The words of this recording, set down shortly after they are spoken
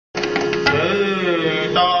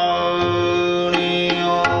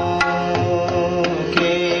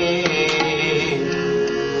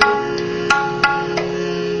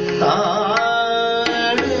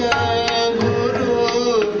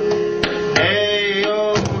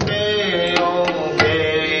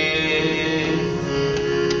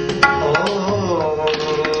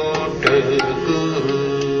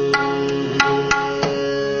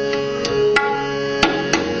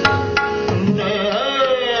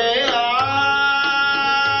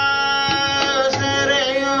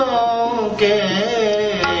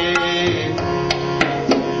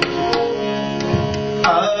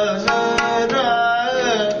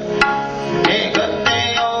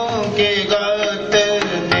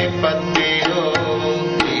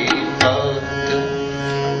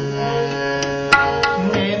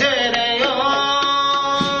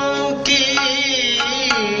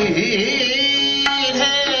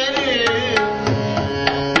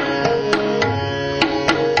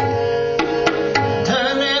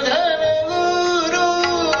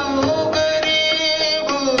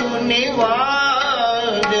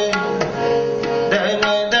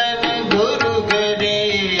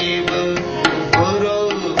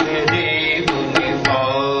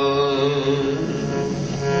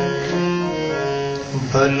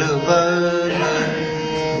बल बल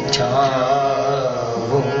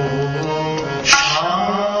जाऊं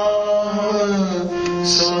श्याम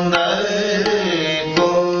सुंदर को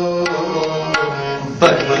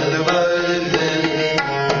बल बल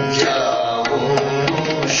जाऊं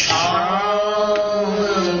श्याम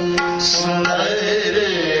सुंदर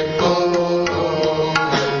को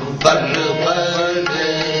बल बल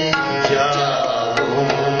जाऊं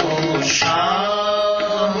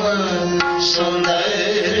श्याम सुंदर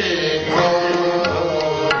को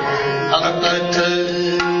अकथ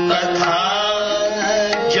कथा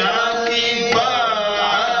जाकी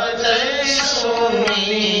बात सुनी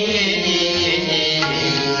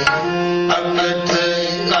अकथ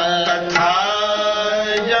कथा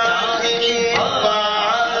जाकी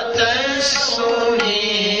बात सुनी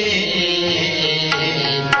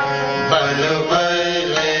बल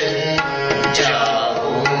बल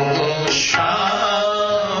जाऊं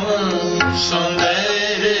श्याम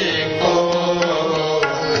सुंदर को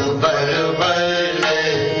बल बल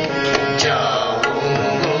जाऊं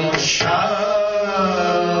श्याम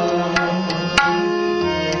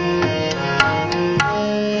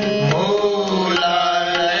मोला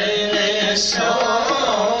लैले सो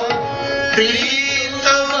प्रीत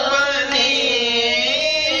बनी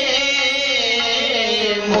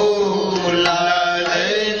मोला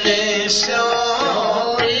लैले सो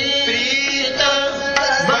प्रीत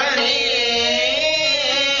बनी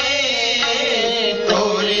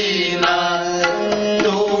तोरी ना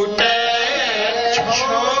टूटे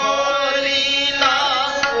छोरी ना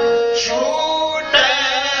छूटे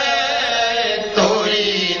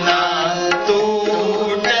तोरी ना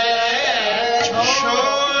टूटे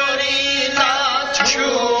छोरी ना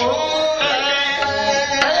छूटे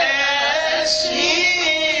ऐसी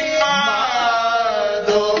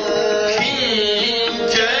माधो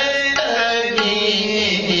खींचनी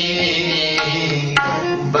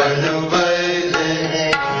बल बल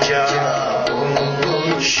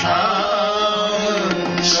जाऊं श्याम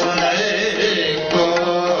सुंदर को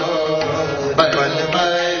बल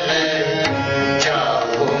बल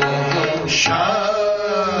जाऊं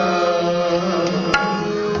श्याम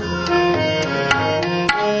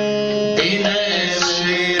दिन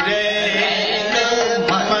सिरेन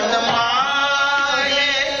मन माए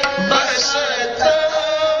बसत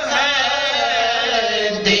है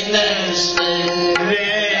दिन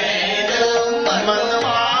सिरेन मन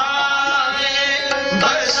माए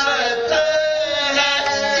बसत है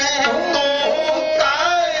तू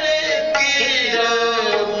कर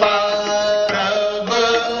कृपा प्रभ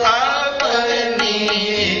अपनी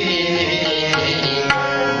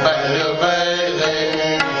बल बल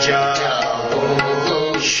जाऊं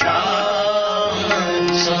श्याम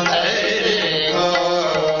सुंदर को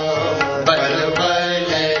बल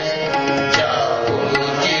बल जाऊं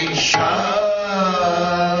जी श्याम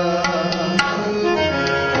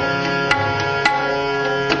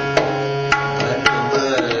बल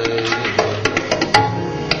बल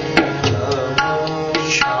जाऊं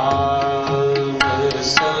श्याम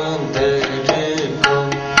सुंदर को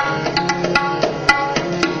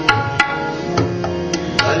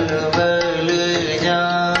बल बल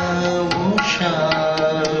जाऊं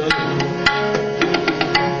श्याम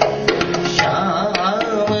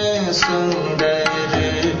सुंदर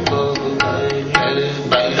को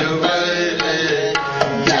बल बल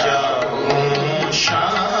जाऊं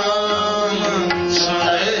श्याम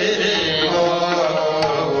सुंदर को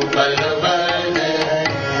बल बल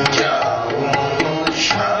जाऊं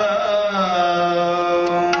श्याम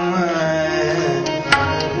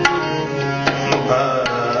बल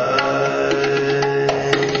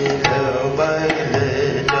बल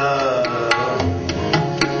जाऊं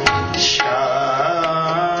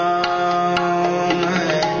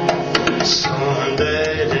श्याम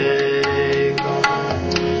सुंदर को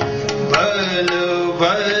बल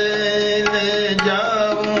बल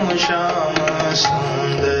जाऊं श्याम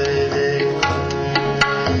सुंदर को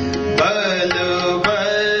बल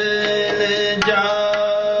बल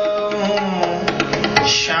जाऊं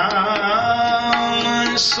श्याम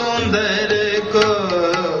सुंदर को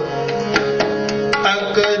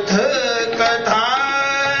अकथ कथा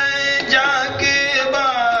जाके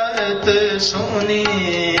बात सुनी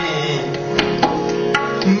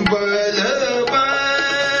बल बल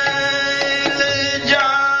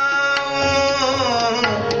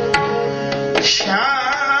जाऊं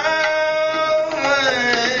श्याम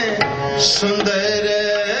सुंदर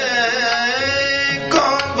को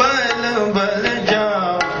बल बल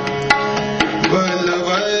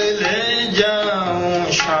जाऊं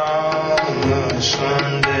श्याम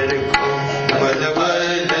सुंदर को बल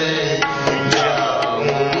बल जाऊं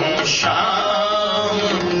श्याम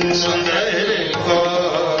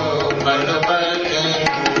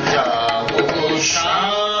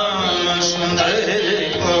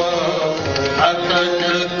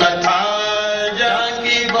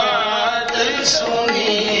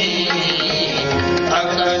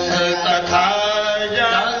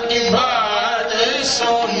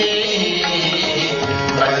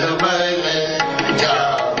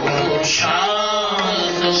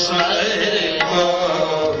सुंदर को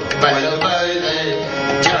बल बल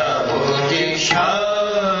जाओ जी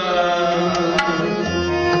शाम।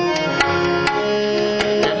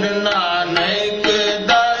 जन नानक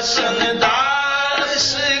दासन दास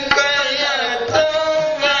कहत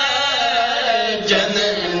है, जन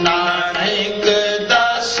नानक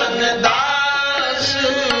दासन दास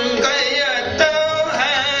कहत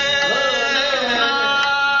है।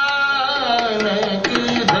 नानक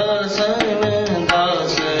दासन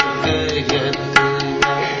दास कहत है,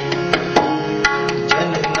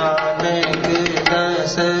 जन नानक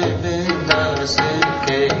दासन दास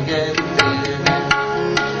कहत है।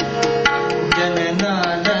 जन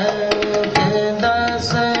नानक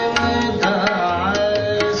दासन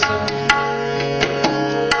दास,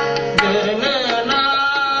 जन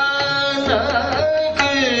नानक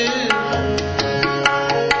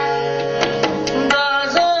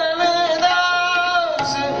दासन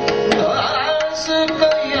दास दास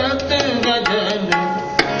कहत भजन।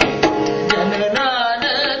 जन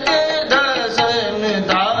नानक दासन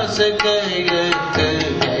दास कहत है,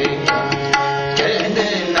 जन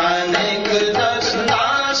नानक दास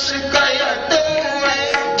दास कहत है।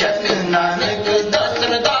 जन नानक दास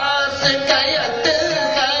दास कहत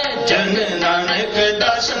है, जन नानक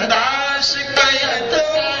दास दास कहत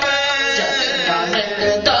है। जन नानक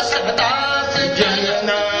दास दास, जन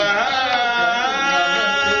नानक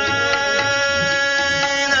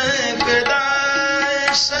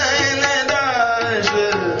दासन दास,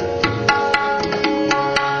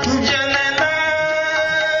 जन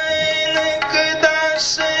नानक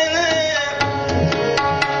दासन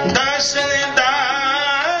दासन दास,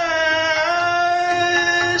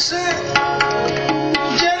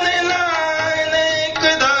 जन नानक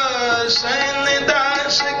दासन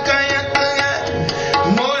दास कहत है।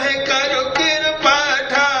 मोह करो कृपा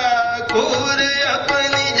ठाकुर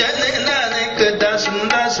अपनी, जन नानक दासन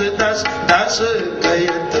दास दास दास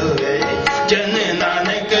कहत है। जन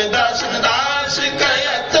नानक दासन दास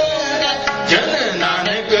कहत है, जन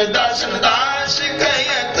नानक दासन दास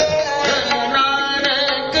कहत है। जन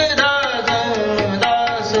नानक दासन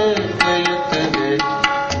दास कहत है।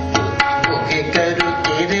 मोह करो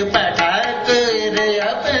कृपा ठाकुर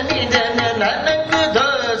अपनी, जन नानक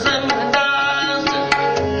दासन दास,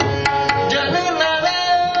 जन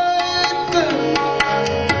नानक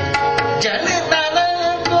जन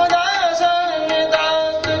नानक दासन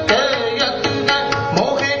दास कहत है।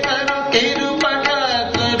 मोह करो कृपा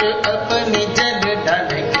ठाकुर अपनी, जन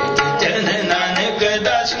नानक जन नानक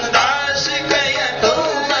दासन दास कहत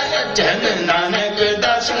है। जन नानक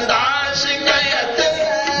दासन दास कहत है।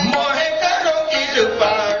 मोह करो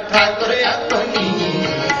कृपा ठाकुर अपनी,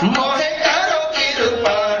 मोह करो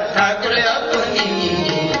कृपा ठाकुर अपनी।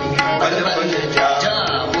 बल बल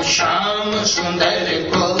जाओ श्याम सुंदर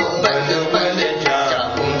को, बल बल जाओ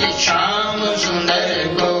श्याम सुंदर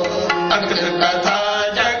को। भक्त कथा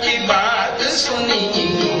जाकी बात सुनी,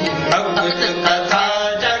 भक्त कथा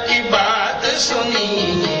जाकी बात सुनी।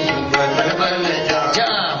 बल बल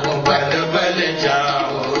जाओ, बल बल जाओ,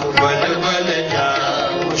 बल बल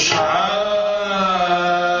जाओ श्याम।